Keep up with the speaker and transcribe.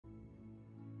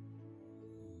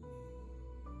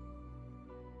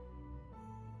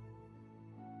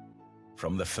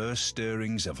From the first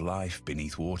stirrings of life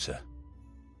beneath water,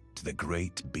 to the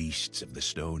great beasts of the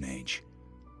Stone Age,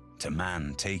 to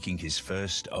man taking his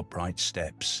first upright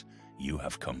steps, you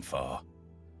have come far.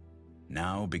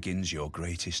 Now begins your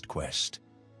greatest quest,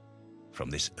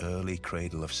 from this early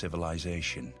cradle of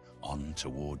civilization on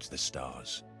towards the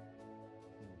stars.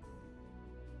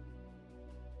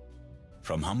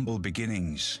 From humble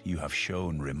beginnings, you have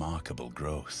shown remarkable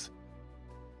growth.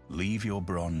 Leave your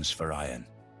bronze for iron,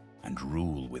 and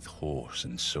rule with horse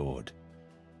and sword.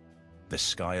 The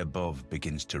sky above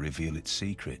begins to reveal its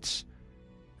secrets,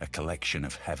 a collection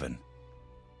of heaven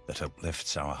that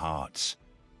uplifts our hearts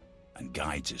and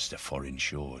guides us to foreign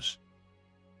shores.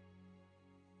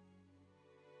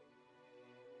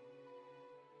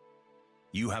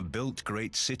 You have built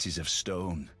great cities of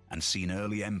stone and seen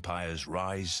early empires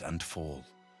rise and fall.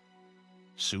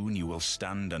 Soon you will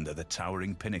stand under the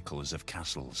towering pinnacles of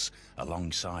castles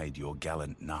alongside your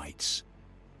gallant knights.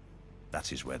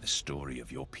 That is where the story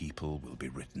of your people will be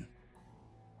written.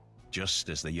 Just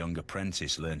as the young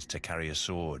apprentice learns to carry a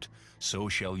sword, so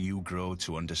shall you grow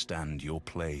to understand your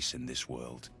place in this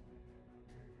world.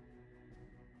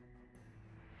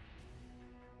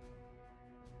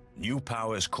 New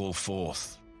powers call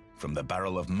forth, from the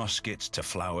barrel of muskets to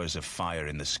flowers of fire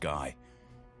in the sky.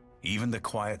 Even the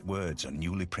quiet words on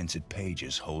newly printed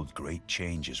pages hold great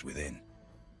changes within.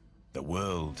 The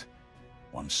world,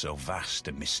 once so vast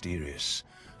and mysterious,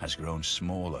 has grown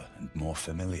smaller and more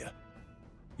familiar.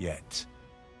 Yet,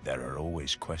 there are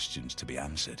always questions to be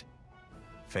answered,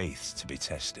 faiths to be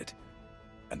tested,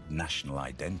 and national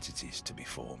identities to be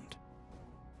formed.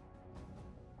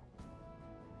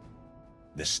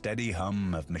 The steady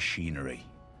hum of machinery,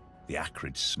 the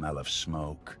acrid smell of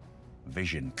smoke,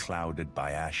 vision clouded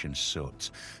by ash and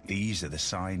soot, these are the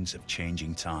signs of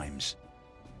changing times.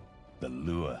 The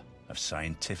lure of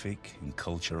scientific and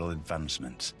cultural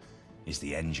advancement is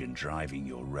the engine driving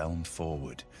your realm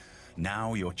forward.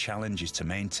 Now your challenge is to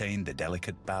maintain the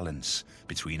delicate balance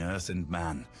between earth and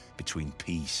man, between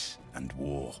peace and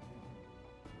war.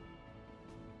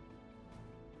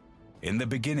 In the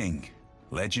beginning,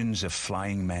 legends of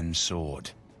flying men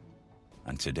soared,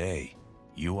 and today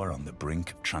you are on the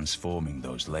brink of transforming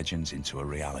those legends into a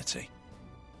reality.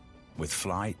 With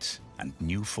flight and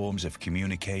new forms of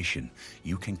communication,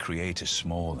 you can create a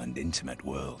small and intimate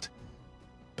world.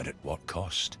 But at what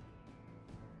cost?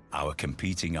 Our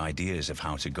competing ideas of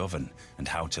how to govern and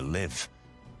how to live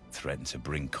threaten to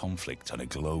bring conflict on a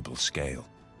global scale.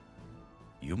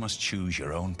 You must choose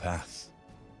your own path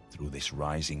through this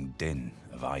rising din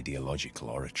of ideological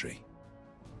oratory.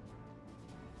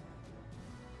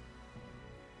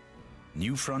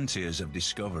 New frontiers of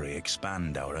discovery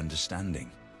expand our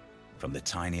understanding, from the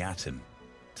tiny atom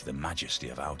to the majesty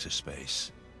of outer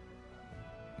space.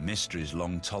 Mysteries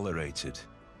long tolerated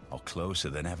are closer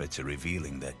than ever to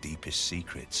revealing their deepest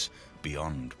secrets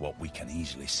beyond what we can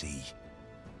easily see.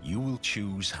 You will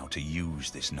choose how to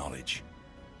use this knowledge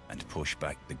and push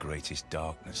back the greatest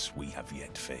darkness we have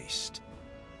yet faced.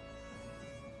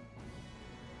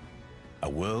 A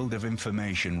world of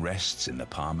information rests in the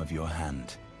palm of your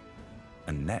hand,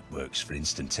 and networks for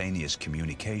instantaneous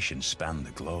communication span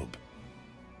the globe.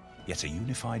 Yet a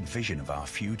unified vision of our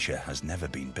future has never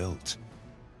been built.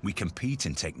 We compete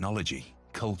in technology,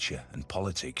 culture, and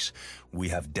politics. We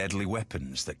have deadly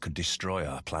weapons that could destroy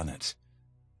our planet.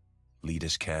 Lead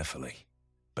us carefully,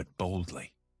 but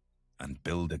boldly, and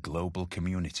build a global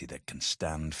community that can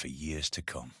stand for years to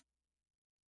come.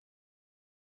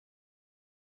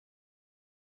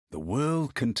 The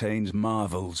world contains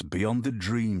marvels beyond the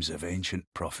dreams of ancient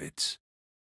prophets,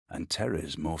 and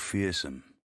terrors more fearsome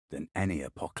than any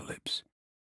apocalypse.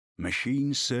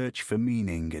 Machines search for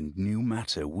meaning, and new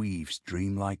matter weaves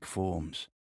dreamlike forms.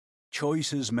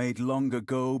 Choices made long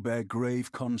ago bear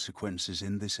grave consequences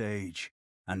in this age,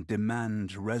 and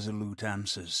demand resolute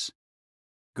answers.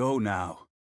 Go now,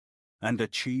 and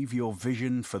achieve your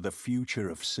vision for the future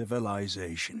of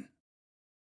civilization.